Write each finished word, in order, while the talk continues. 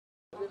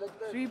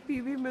Shri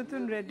PV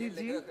Mithunreddy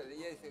ji.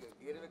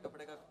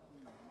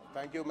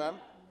 Thank you, ma'am.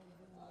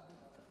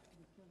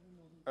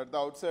 At the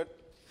outset,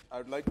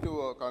 I'd like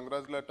to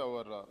congratulate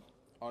our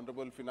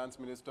Honorable Finance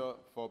Minister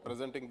for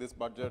presenting this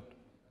budget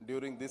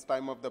during this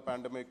time of the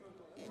pandemic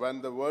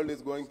when the world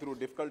is going through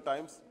difficult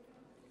times.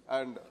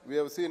 And we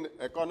have seen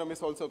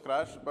economies also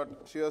crash, but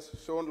she has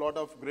shown a lot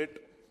of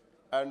grit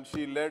and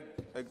she led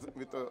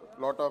with a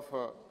lot of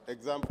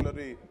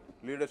exemplary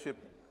leadership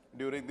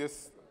during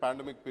this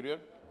pandemic period.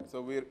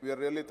 So we are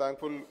really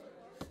thankful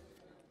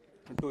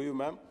to you,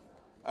 ma'am.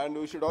 And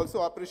we should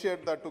also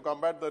appreciate that to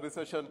combat the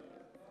recession,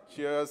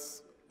 she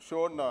has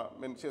shown,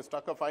 she has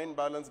struck a fine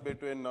balance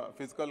between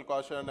fiscal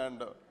caution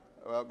and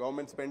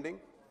government spending.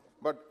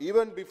 But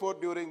even before,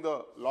 during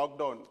the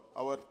lockdown,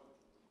 our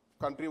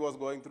country was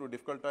going through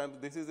difficult times.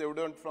 This is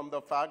evident from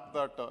the fact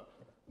that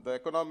the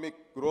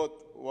economic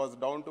growth was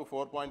down to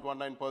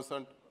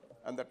 4.19%,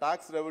 and the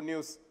tax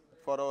revenues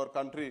for our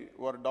country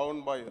were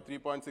down by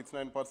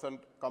 3.69%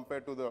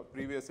 compared to the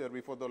previous year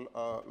before the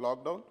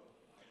lockdown.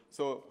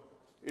 So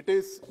it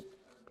is,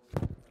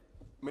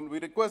 we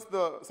request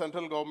the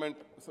central government,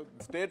 so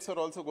states are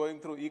also going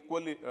through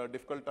equally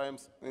difficult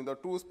times. In the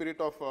true spirit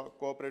of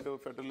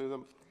cooperative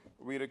federalism,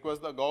 we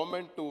request the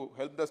government to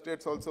help the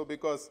states also,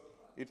 because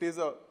it is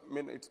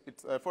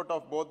it's effort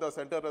of both the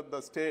center and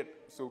the state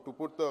so to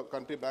put the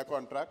country back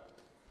on track.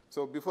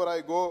 So before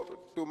I go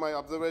to my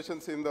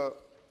observations in the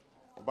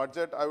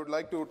budget, I would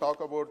like to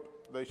talk about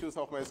the issues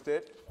of my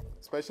state.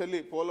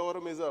 Especially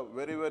Polavaram is a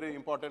very, very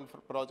important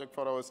project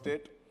for our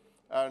state,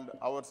 and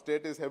our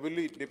state is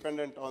heavily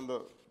dependent on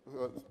the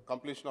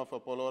completion of a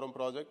Polavaram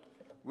project.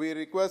 We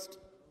request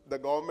the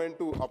government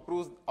to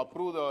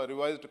approve the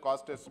revised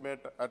cost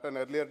estimate at an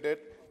earlier date.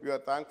 We are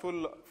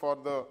thankful for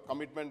the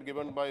commitment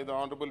given by the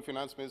Honorable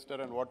Finance Minister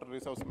and Water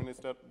Resource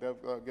Minister. They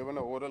have given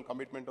an oral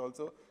commitment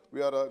also.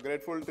 We are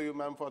grateful to you,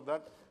 ma'am, for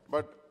that.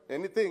 But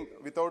anything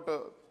without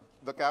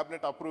the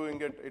cabinet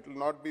approving it, it will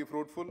not be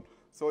fruitful.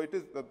 So it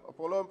is, the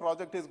Polavaram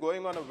project is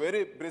going on a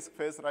very brisk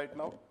phase right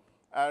now,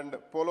 and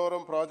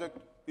Polavaram project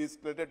is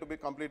slated to be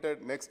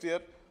completed next year.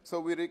 So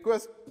we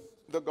request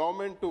the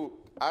government to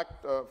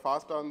act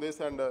fast on this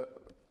and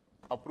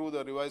approve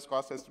the revised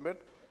cost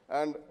estimate.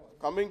 And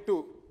coming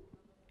to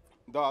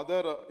the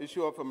other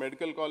issue of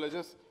medical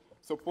colleges,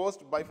 so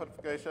post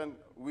bifurcation,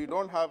 we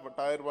don't have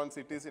tier 1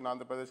 cities in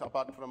Andhra Pradesh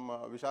apart from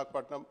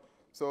Visakhapatnam.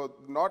 So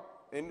not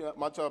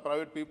much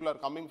private people are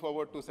coming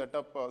forward to set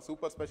up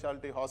super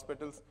specialty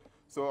hospitals.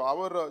 So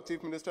our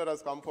Chief Minister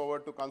has come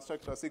forward to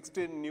construct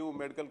 16 new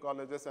medical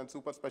colleges and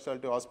super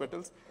specialty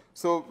hospitals.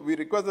 So we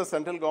request the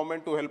central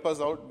government to help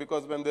us out,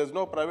 because when there's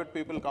no private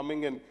people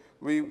coming in,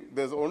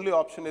 there's only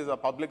option is a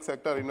public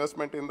sector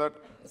investment in that.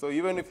 So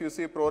even if you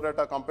see pro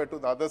rata compared to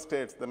the other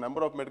states, the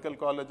number of medical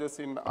colleges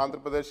in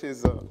Andhra Pradesh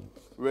is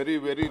very,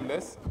 very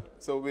less.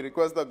 So we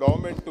request the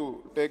government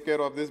to take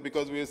care of this,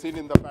 because we have seen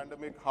in the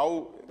pandemic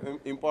how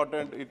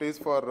important it is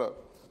for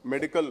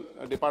medical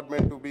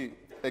department to be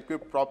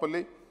equipped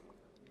properly.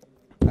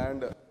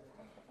 And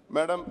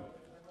Madam,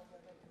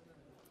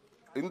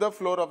 in the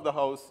floor of the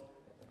House,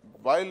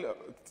 while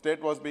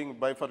state was being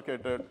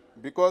bifurcated,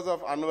 because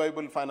of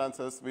unviable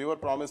finances, we were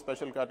promised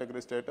special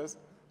category status.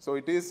 So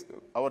it is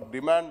our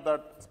demand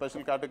that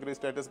special category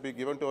status be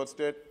given to our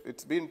state.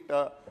 It's been,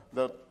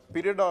 the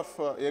period of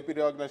AP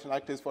Reorganization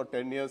Act is for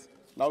 10 years.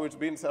 Now it's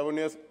been 7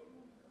 years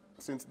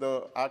since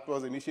the act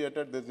was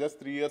initiated. There's just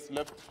 3 years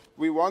left.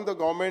 We want the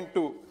government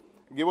to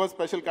give us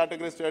special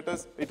category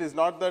status. It is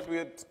not that we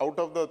are out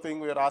of the thing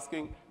we are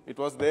asking. It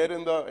was there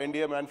in the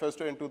NDA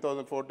manifesto in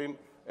 2014.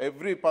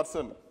 Every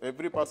person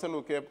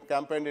who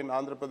campaigned in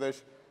Andhra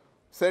Pradesh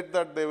said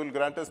that they will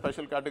grant a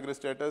special category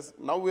status.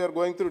 Now we are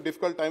going through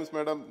difficult times,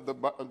 madam.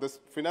 The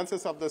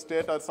finances of the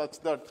state are such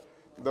that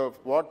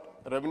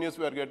what revenues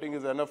we are getting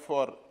is enough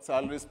for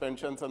salaries,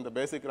 pensions, and the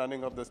basic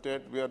running of the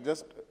state. We are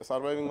just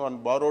surviving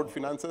on borrowed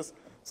finances.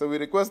 So we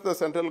request the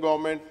central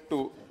government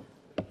to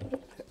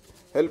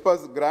help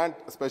us grant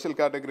special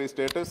category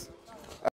status.